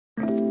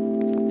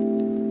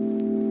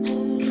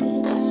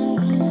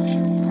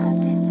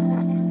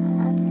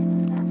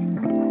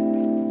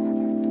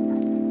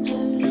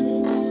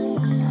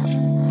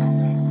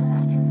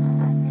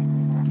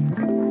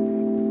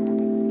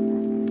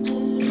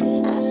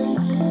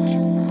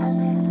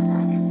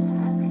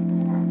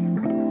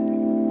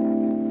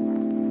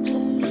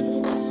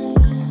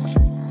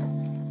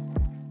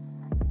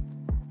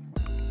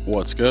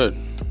What's good?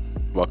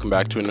 Welcome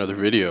back to another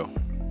video.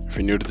 If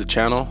you're new to the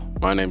channel,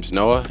 my name's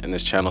Noah, and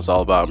this channel is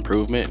all about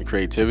improvement and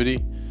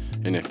creativity.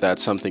 And if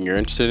that's something you're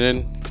interested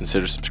in,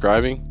 consider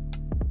subscribing.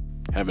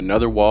 I have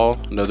another wall,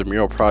 another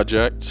mural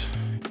project.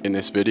 In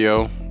this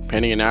video,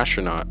 painting an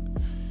astronaut.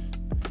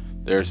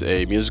 There's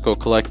a musical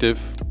collective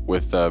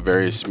with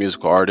various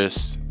musical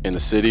artists in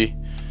the city,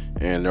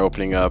 and they're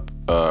opening up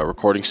a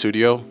recording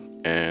studio,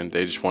 and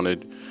they just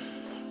wanted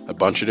a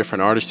bunch of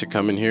different artists to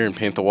come in here and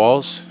paint the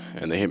walls,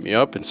 and they hit me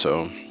up, and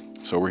so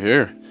we're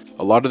here.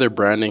 A lot of their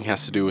branding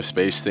has to do with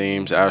space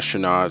themes,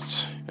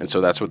 astronauts, and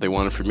so that's what they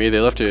wanted for me. They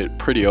left it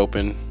pretty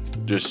open,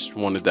 just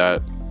wanted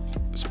that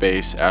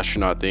space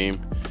astronaut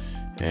theme.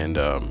 And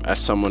as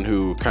someone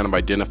who kind of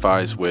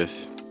identifies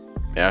with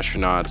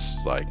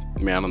astronauts like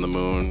Man on the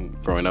Moon,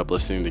 growing up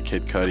listening to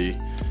Kid Cudi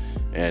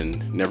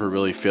and never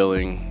really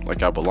feeling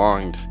like I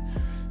belonged,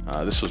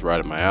 this was right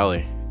up my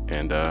alley.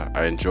 And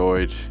I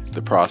enjoyed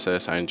the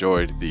process. I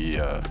enjoyed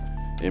the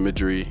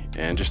imagery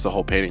and just the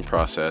whole painting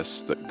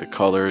process. The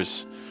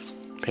colors,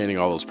 painting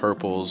all those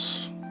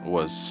purples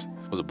was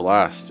a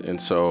blast. And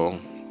so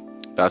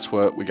that's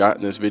what we got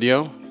in this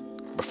video.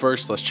 But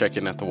first, let's check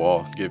in at the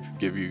wall,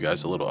 give you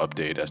guys a little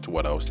update as to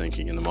what I was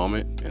thinking in the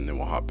moment, and then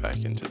we'll hop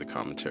back into the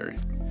commentary.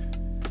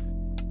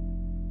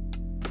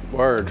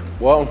 Word.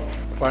 Well,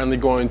 finally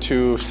going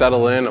to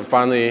settle in. I'm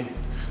finally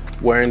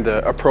wearing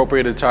the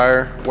appropriate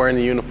attire, wearing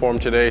the uniform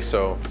today,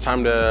 so it's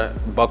time to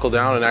buckle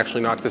down and actually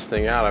knock this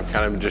thing out. I've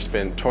kind of just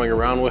been toying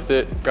around with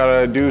it.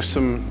 Gotta do just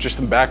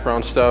some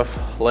background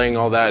stuff, laying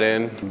all that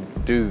in,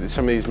 do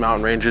some of these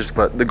mountain ranges,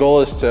 but the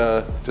goal is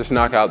to just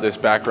knock out this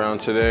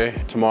background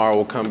today. Tomorrow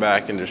we'll come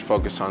back and just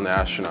focus on the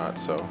astronaut,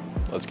 so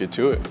let's get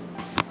to it.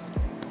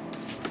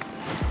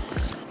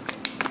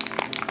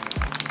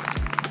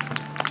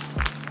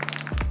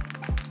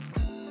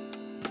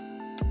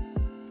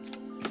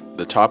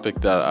 The topic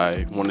that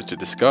I wanted to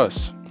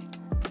discuss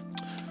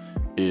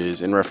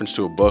is in reference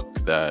to a book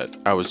that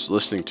I was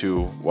listening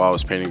to while I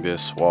was painting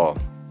this wall.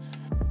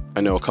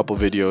 I know a couple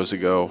videos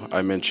ago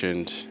I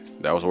mentioned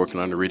that I was working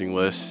on a reading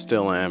list,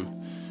 still am.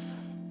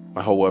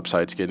 My whole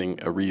website's getting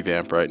a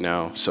revamp right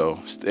now, so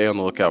stay on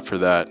the lookout for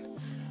that.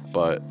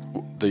 But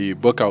the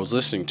book I was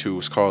listening to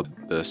was called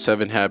The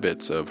 7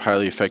 Habits of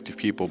Highly Effective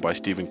People by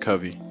Stephen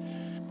Covey.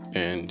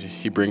 And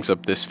he brings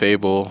up this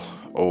fable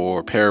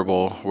or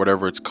parable,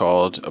 whatever it's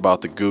called,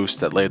 about the goose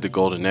that laid the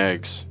golden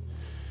eggs.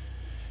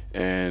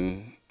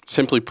 And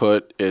simply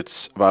put,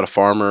 it's about a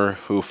farmer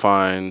who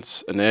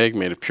finds an egg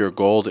made of pure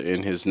gold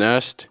in his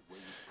nest.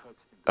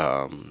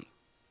 The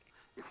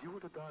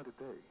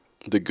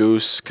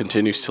goose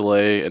continues to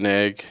lay an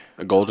egg,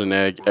 a golden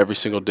egg, every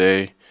single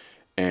day,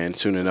 and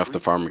soon enough the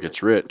farmer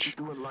gets rich.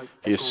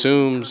 He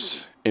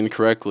assumes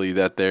incorrectly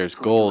that there's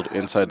gold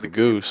inside the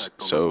goose,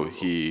 so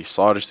he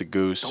slaughters the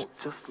goose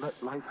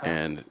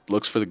and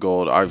looks for the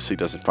gold. Obviously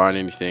doesn't find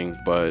anything,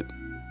 but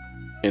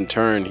in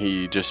turn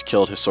he just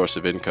killed his source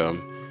of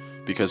income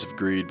because of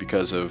greed,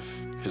 because of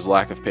his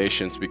lack of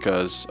patience,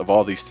 because of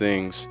all these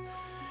things.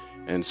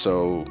 And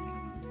so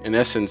in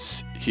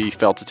essence he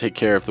failed to take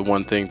care of the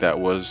one thing that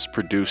was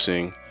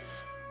producing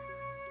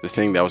the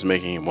thing that was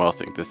making him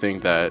wealthy, the thing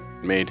that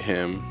made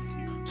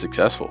him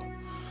successful.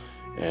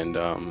 And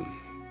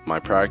my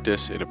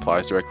practice, it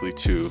applies directly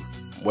to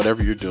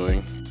whatever you're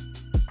doing.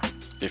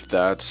 If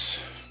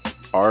that's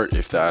art,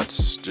 if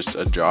that's just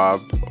a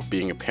job,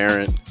 being a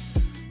parent,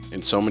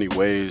 in so many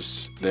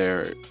ways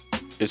there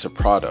is a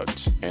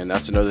product. And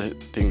that's another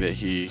thing that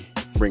he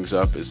brings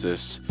up, is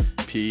this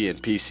P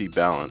and PC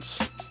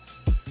balance.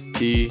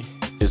 P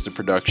is the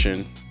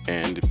production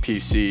and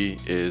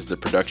PC is the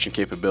production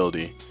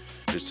capability.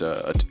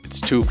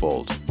 It's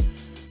twofold.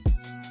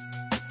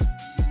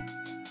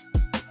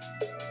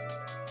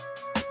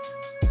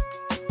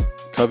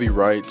 Covey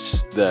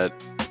writes that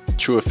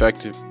true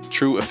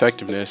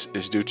effectiveness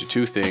is due to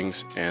two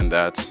things, and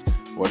that's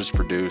what is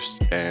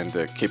produced and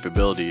the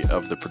capability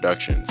of the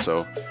production.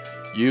 So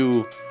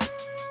you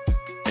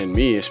and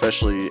me,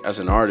 especially as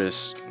an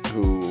artist,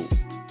 who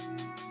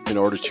in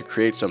order to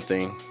create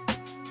something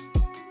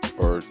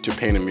or to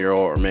paint a mural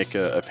or make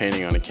a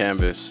painting on a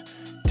canvas,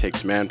 it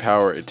takes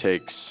manpower, it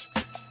takes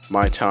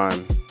my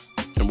time,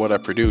 and what I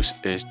produce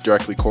is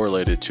directly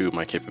correlated to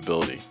my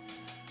capability.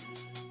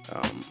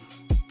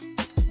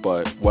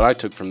 But what I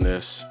took from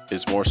this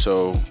is more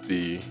so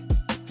the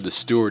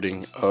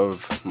stewarding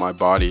of my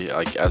body,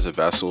 like as a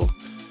vessel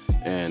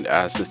and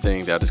as the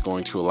thing that is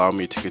going to allow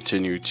me to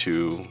continue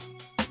to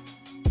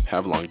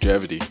have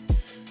longevity.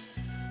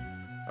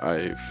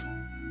 I've,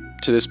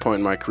 to this point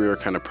in my career,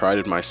 kind of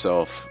prided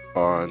myself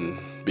on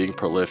being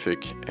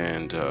prolific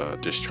and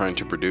just trying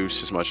to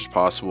produce as much as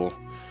possible.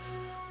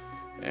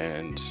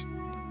 And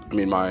I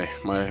mean, my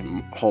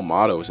whole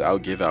motto is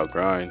outgive,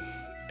 outgrind,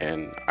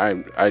 and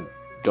I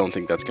don't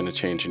think that's going to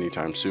change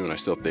anytime soon. I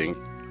still think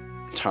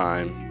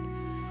time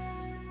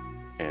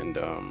and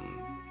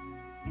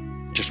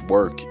just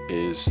work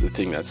is the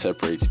thing that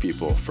separates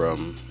people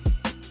from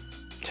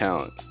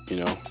talent, you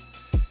know?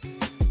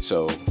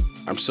 So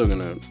I'm still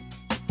going to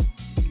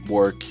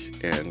work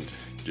and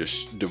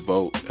just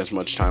devote as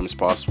much time as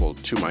possible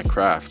to my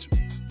craft.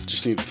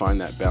 Just need to find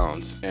that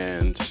balance,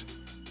 and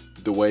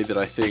the way that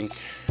I think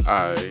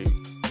I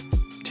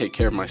take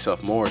care of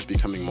myself more is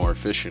becoming more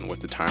efficient with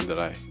the time that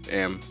I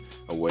am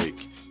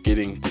awake,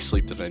 getting the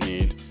sleep that I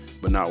need,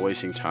 but not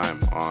wasting time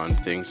on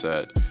things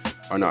that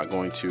are not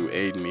going to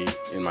aid me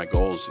in my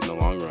goals in the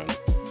long run.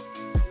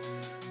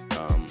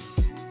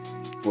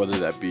 Whether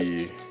that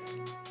be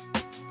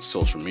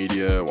social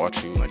media,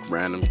 watching like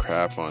random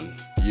crap on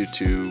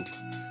YouTube,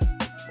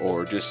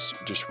 or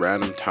just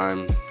random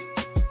time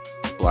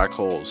black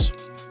holes.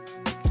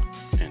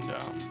 And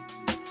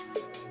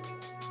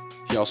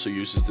he also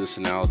uses this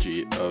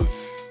analogy of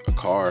a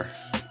car,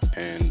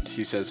 and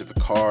he says if a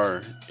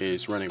car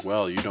is running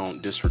well, you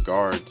don't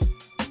disregard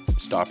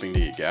stopping to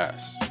get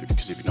gas,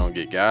 because if you don't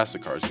get gas, the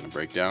car's going to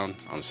break down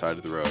on the side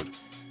of the road.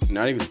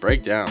 Not even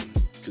break down,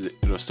 because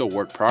it'll still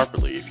work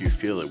properly if you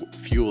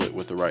fuel it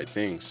with the right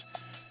things.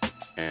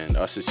 And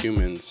us as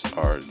humans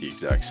are the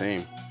exact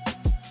same.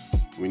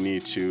 We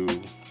need to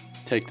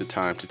take the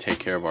time to take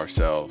care of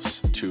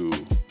ourselves, to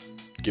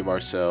give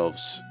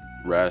ourselves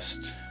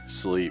rest,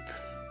 sleep,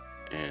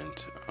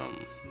 and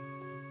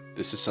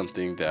this is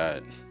something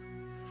that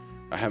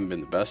I haven't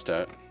been the best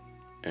at,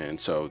 and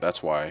so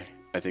that's why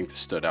I think this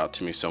stood out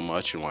to me so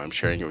much and why I'm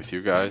sharing it with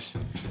you guys.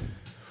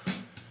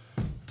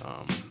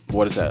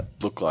 What does that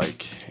look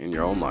like in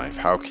your own life?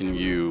 How can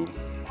you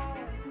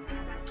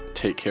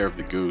take care of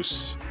the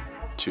goose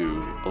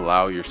to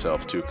allow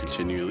yourself to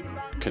continue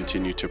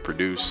to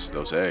produce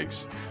those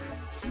eggs,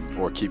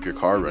 or keep your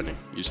car running,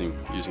 using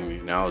the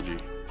analogy?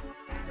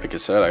 Like I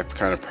said, I've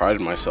kind of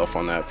prided myself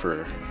on that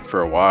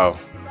for a while.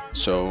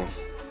 So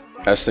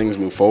as things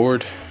move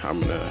forward,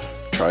 I'm gonna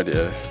try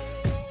to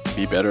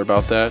be better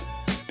about that,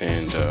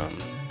 and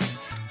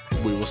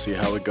we will see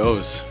how it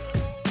goes.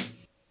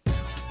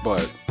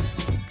 But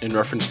in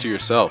reference to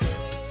yourself,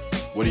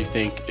 what do you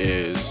think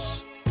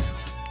is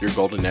your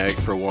golden egg,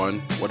 for one?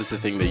 What is the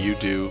thing that you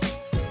do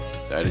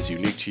that is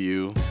unique to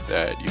you,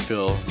 that you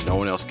feel no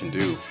one else can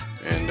do?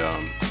 And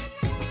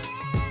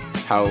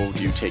how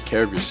do you take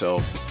care of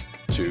yourself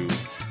to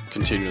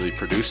continually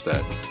produce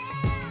that?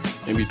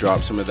 Maybe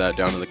drop some of that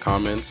down in the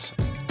comments.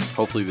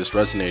 Hopefully this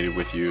resonated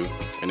with you,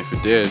 and if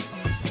it did,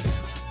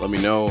 let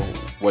me know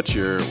what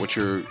your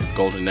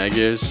golden egg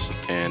is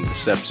and the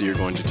steps that you're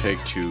going to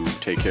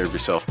take care of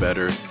yourself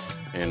better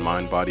in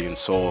mind, body, and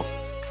soul,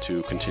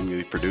 to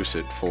continually produce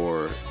it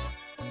for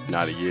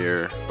not a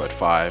year, but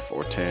 5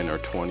 or 10 or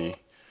 20,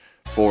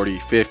 40,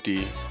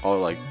 50, all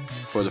like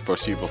for the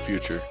foreseeable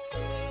future.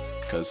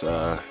 Because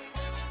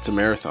it's a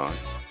marathon,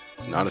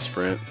 not a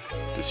sprint.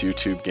 This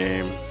YouTube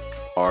game,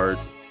 art,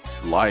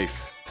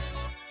 life.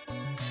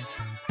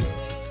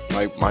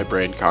 My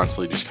brain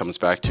constantly just comes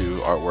back to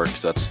artwork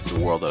because that's the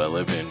world that I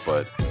live in,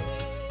 but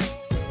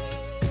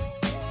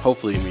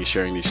hopefully me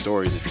sharing these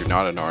stories, if you're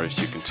not an artist,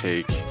 you can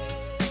take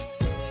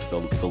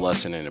the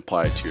lesson and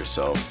apply it to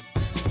yourself.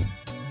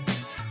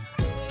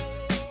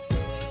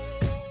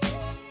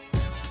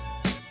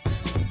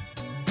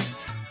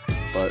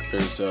 But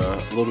there's a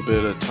little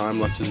bit of time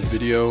left in the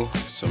video,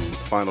 some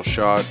final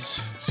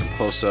shots, some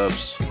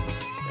close-ups,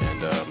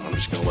 and I'm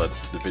just going to let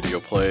the video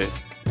play,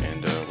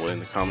 and we'll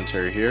end the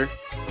commentary here.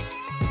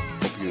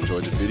 Hope you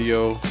enjoyed the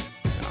video.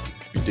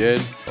 If you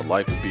did, a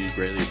like would be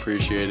greatly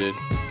appreciated.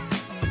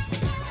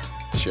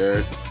 Share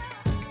it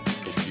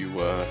if you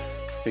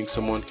think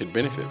someone could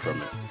benefit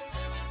from it.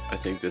 I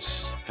think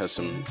this has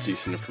some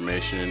decent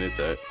information in it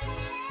that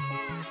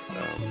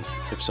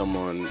if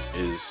someone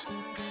is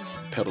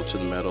pedal to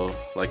the metal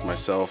like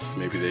myself,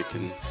 maybe they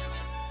can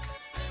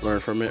learn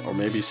from it, or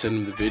maybe send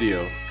them the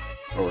video,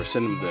 or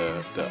send them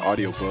the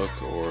audio book,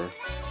 or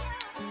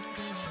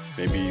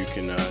maybe you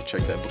can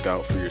check that book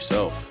out for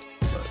yourself.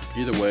 But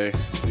either way,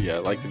 yeah,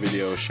 like the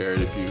video, share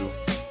it if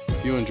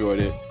you enjoyed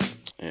it,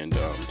 and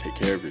take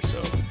care of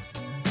yourself,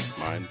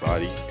 mind,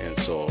 body, and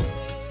soul,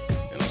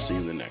 and I'll see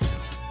you in the next one.